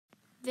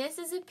This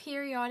is a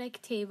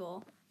periodic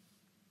table.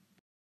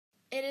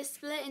 It is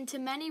split into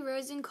many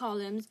rows and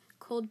columns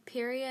called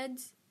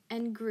periods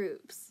and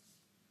groups.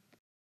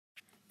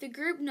 The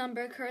group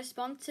number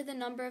corresponds to the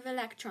number of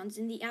electrons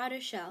in the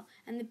outer shell,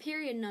 and the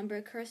period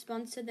number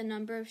corresponds to the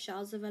number of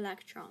shells of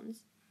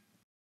electrons.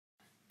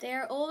 They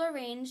are all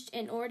arranged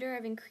in order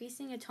of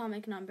increasing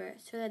atomic number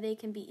so that they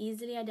can be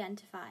easily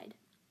identified.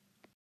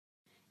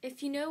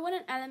 If you know what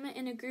an element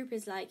in a group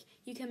is like,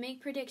 you can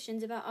make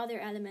predictions about other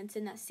elements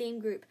in that same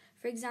group.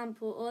 For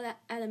example, all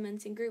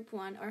elements in group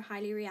 1 are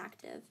highly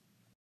reactive.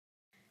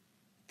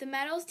 The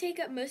metals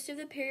take up most of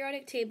the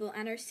periodic table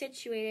and are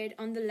situated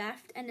on the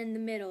left and in the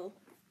middle.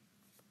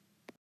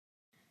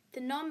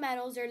 The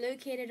nonmetals are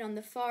located on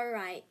the far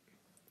right.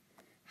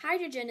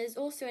 Hydrogen is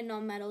also a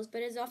nonmetals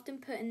but is often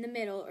put in the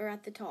middle or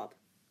at the top.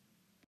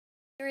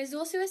 There is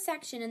also a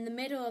section in the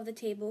middle of the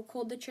table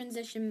called the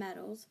transition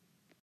metals.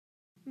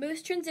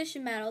 Most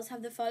transition metals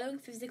have the following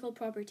physical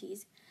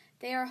properties.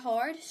 They are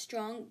hard,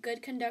 strong,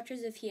 good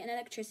conductors of heat and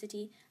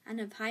electricity, and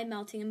have high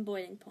melting and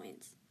boiling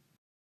points.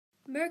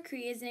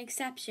 Mercury is an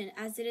exception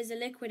as it is a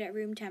liquid at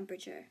room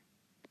temperature.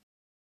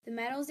 The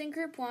metals in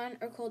group 1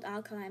 are called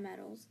alkali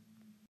metals.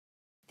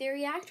 They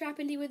react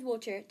rapidly with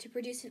water to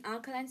produce an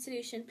alkaline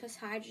solution plus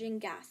hydrogen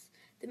gas.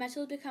 The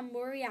metals become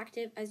more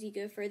reactive as you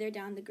go further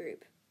down the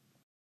group.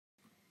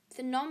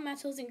 The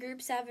nonmetals in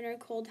group 7 are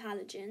called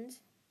halogens.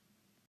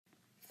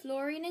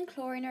 Fluorine and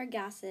chlorine are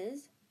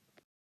gases.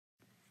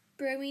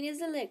 Bromine is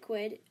a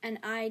liquid, and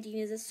iodine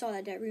is a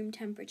solid at room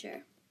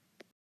temperature.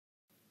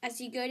 As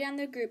you go down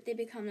the group, they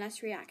become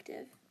less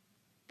reactive.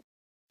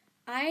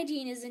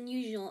 Iodine is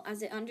unusual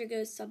as it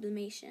undergoes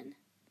sublimation.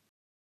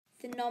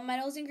 The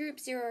nonmetals in group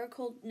 0 are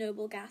called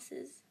noble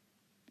gases.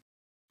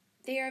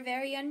 They are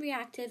very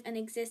unreactive and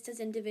exist as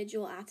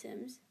individual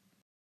atoms.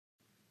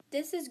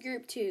 This is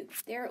group 2.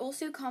 They are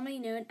also commonly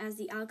known as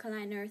the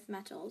alkaline earth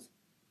metals.